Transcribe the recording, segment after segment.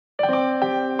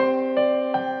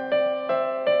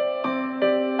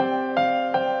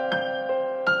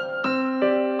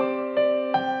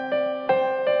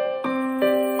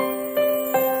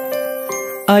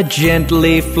A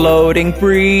gently floating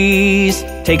breeze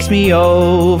takes me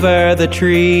over the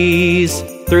trees,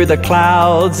 through the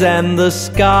clouds and the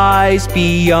skies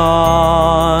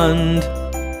beyond.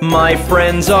 My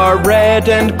friends are red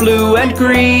and blue and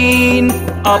green,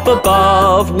 up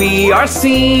above we are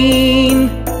seen,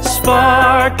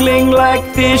 sparkling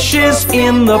like fishes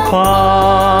in the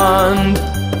pond.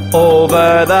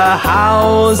 Over the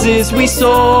houses we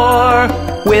soar,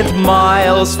 with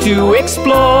miles to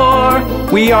explore.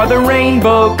 We are the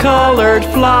rainbow-colored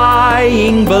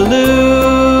flying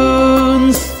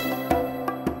balloons.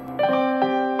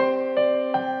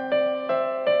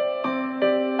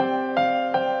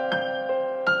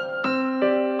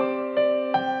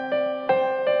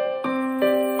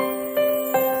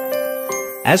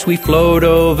 As we float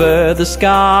over the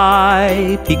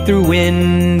sky, peek through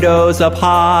windows up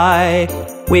high,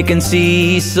 we can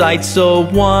see sights so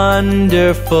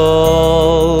wonderful.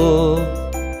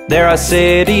 There are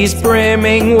cities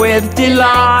brimming with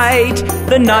delight,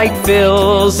 the night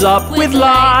fills up with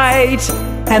light,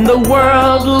 and the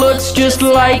world looks just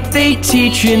like they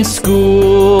teach in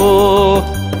school.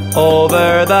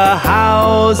 Over the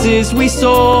houses we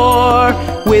soar,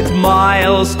 with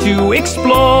miles to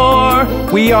explore.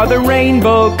 We are the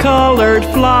rainbow-colored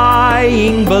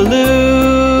flying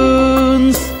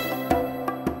balloons.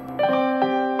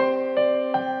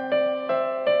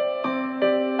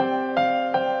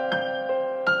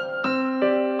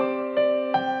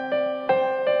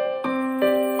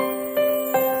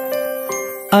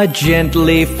 A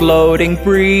gently floating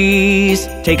breeze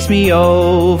takes me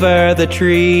over the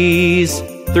trees,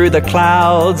 through the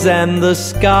clouds and the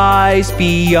skies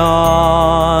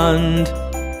beyond.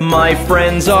 My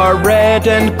friends are red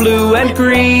and blue and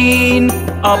green,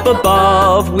 up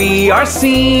above we are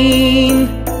seen,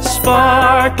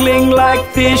 sparkling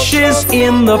like fishes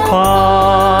in the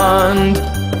pond.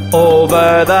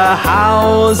 Over the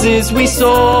houses we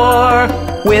soar,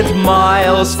 with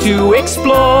miles to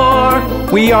explore.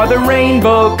 We are the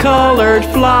rainbow-colored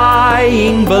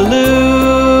flying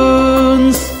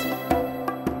balloons.